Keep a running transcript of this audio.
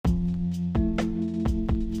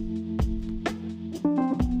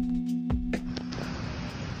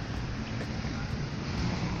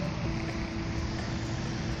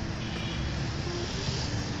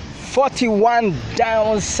41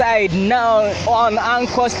 downside now on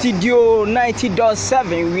Anchor Studio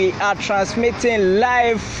 90.7. We are transmitting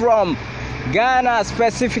live from Ghana,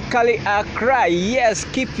 specifically Accra. Yes,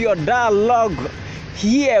 keep your dialogue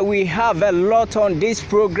here. We have a lot on this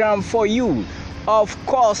program for you. Of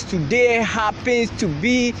course, today happens to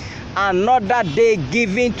be another day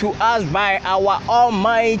given to us by our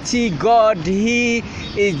Almighty God. He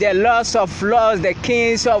is the Lord of Lords, the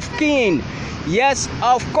King of Kings. Yes,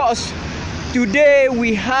 of course, today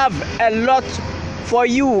we have a lot for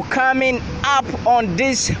you coming up on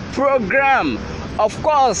this program. Of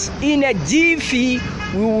course, in a jiffy,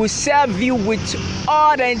 we will serve you with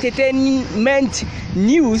all the entertainment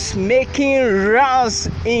news making rounds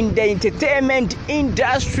in the entertainment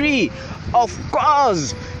industry. Of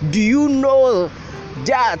course, do you know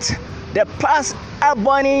that the past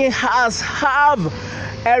Ebony has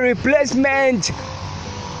a replacement?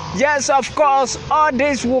 Yes, of course, all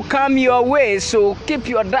this will come your way, so keep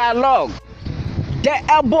your dialogue. The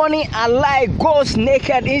Ebony Alike goes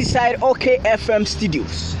naked inside OKFM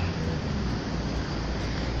studios.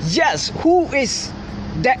 Yes, who is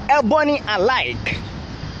the Ebony Alike?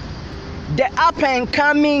 The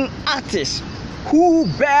up-and-coming artist who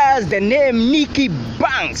bears the name Nikki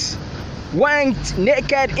Banks went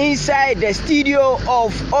naked inside the studio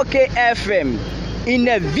of OKFM in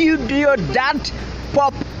a video that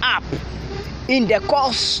popped up in the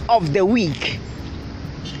course of the week.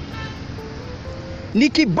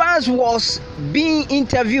 Nikki Banks was being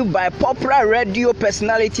interviewed by popular radio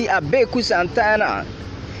personality Abeku Santana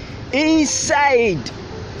inside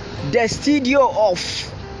the studio of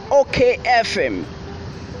OKFM.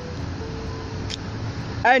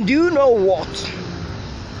 And do you know what?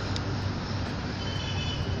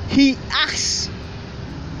 He asked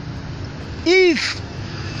if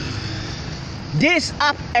this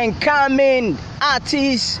up and coming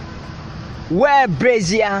artist wear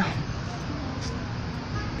brazier.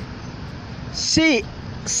 She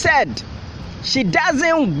said she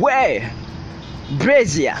doesn't wear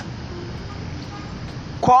brazier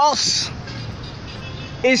cause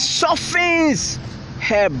it softens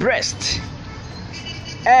her breast,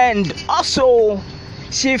 and also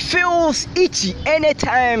she feels itchy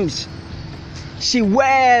anytime she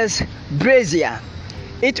wears brazier.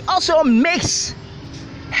 It also makes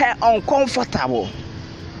her uncomfortable.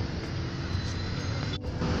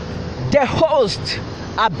 The host,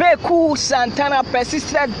 Abeku Santana,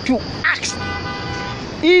 persisted to ask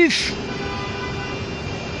if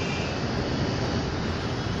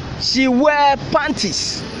she wear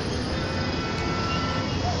panties.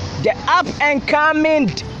 The up-and-coming,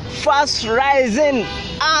 fast-rising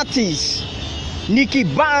artist, Nikki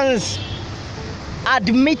Banks,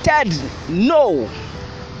 admitted no.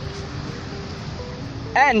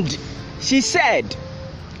 And she said,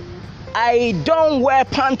 I don't wear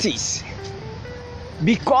panties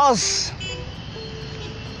because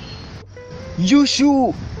you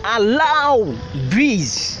should allow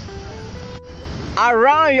breeze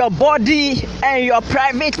around your body and your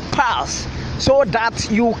private parts so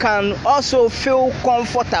that you can also feel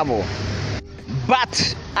comfortable.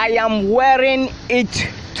 But I am wearing it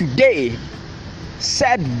today,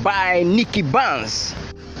 said by Nikki Banks.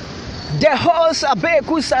 The host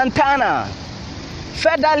Abeku Santana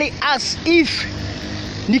furtherly asked if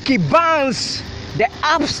Nikki Banks, the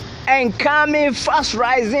ups and coming fast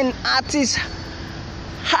rising artist,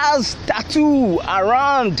 has tattoo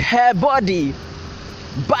around her body.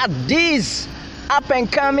 But this up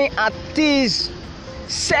and coming artist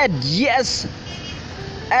said yes,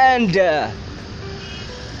 and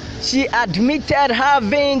she admitted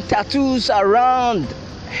having tattoos around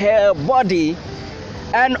her body,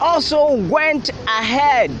 and also went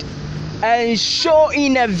ahead and showed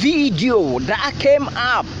in a video that came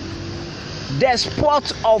up the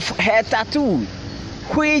spot of her tattoo,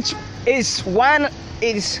 which is one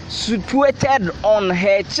is situated on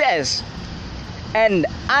her chest and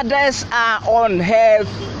others are on her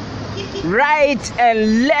right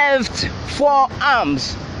and left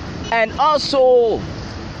forearms, and also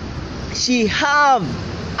she have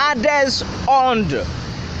others on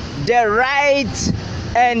the right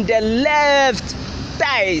and the left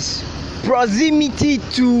thighs, proximity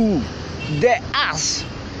to the ass.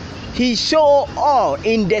 He showed all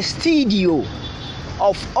in the studio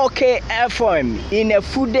of OKFM in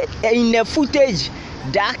a footage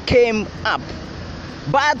that came up.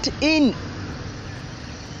 But in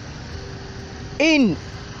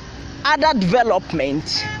other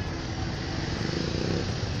development,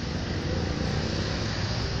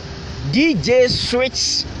 DJ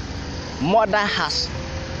Switch's mother has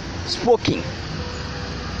spoken.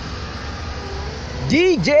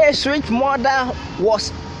 DJ Switch mother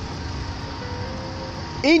was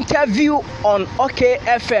interviewed on OK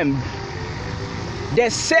FM, the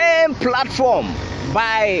same platform,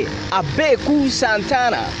 by Abeku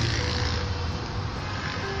Santana.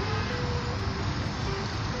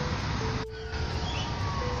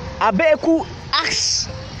 Abeku asked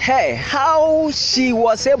her how she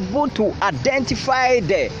was able to identify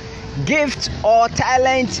the gift or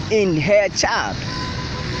talent in her child.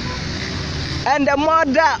 And the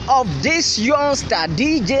mother of this youngster,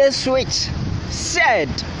 DJ Switch, said,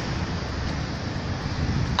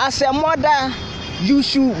 as a mother, you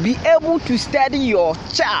should be able to study your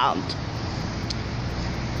child.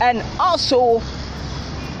 And also,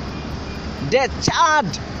 the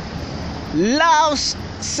child loves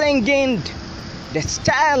singing, the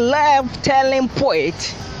child loves telling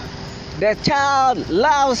poetry, the child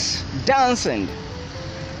loves dancing.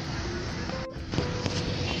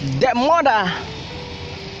 The mother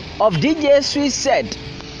of DJ Sweet said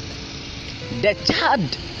the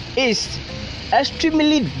child is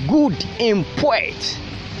extremely good in poetry,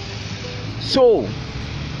 so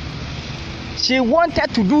she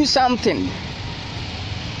wanted to do something,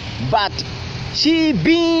 but she,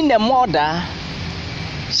 being a mother,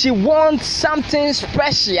 she wants something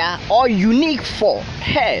special or unique for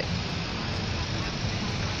her.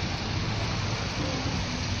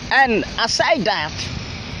 And aside that,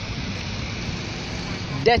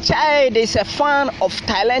 the child is a fan of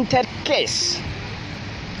talented kids.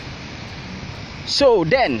 So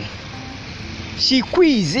then she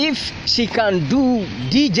quizzed if she can do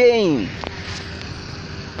DJing.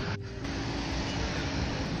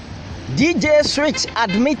 DJ Switch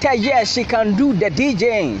admitted yes, she can do the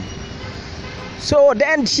DJing. So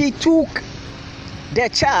then she took the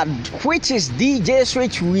child, which is DJ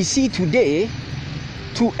Switch we see today,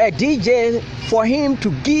 to a DJ for him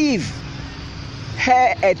to give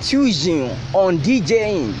her a tuition on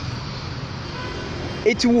DJing.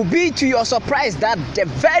 It will be to your surprise that the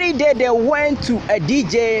very day they went to a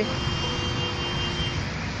DJ,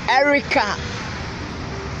 Erica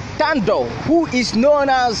Tando, who is known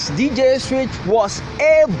as DJ Switch, was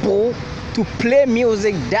able to play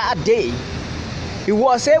music that day. He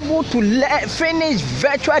was able to finish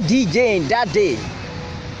virtual DJing that day.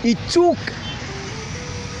 It took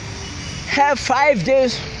her 5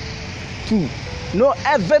 days to know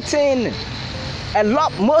everything,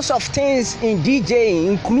 most of things in DJing,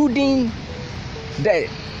 including the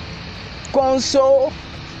console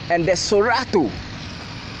and the Serato,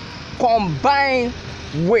 combined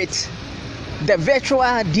with the virtual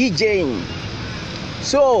DJing.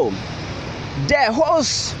 So the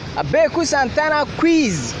host Abeku Santana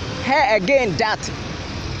quizzed her again that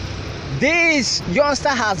this youngster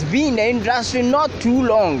has been in the industry not too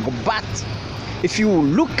long, but if you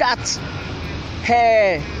look at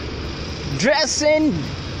her dressing,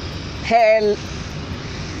 her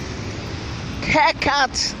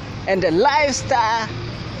haircut, and the lifestyle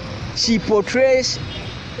she portrays,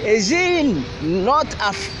 is she not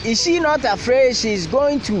afraid she's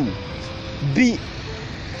going to be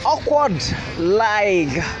awkward,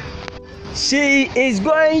 like she is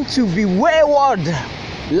going to be wayward,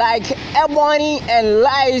 like Ebony and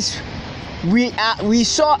Lies we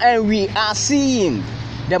saw and we are seeing?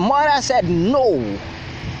 The mother said no,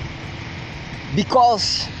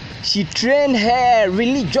 because she trained her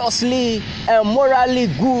religiously and morally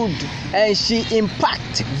good, and she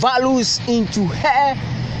impact values into her.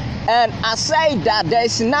 And aside that, there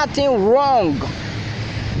is nothing wrong.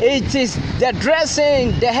 It is the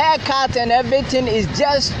dressing, the haircut, and everything is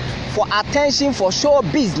just for attention, for show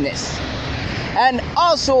business. And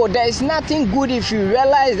also, there is nothing good if you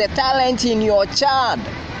realize the talent in your child.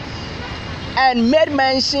 And made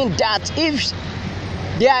mention that if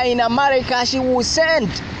they are in America, she will send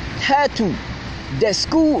her to the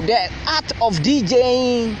school, the art of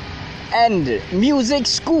DJing and music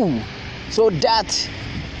school, so that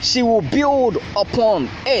she will build upon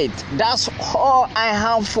it. That's all I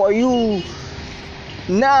have for you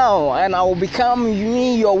now, and I will be coming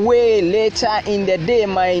your way later in the day.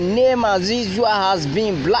 My name, as usual, has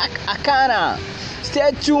been Black Akana.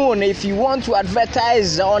 Stay tuned. If you want to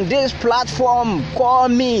advertise on this platform, call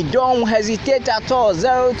me. Don't hesitate at all.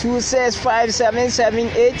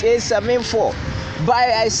 026-577-8874.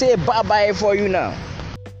 Bye. I say bye-bye for you now.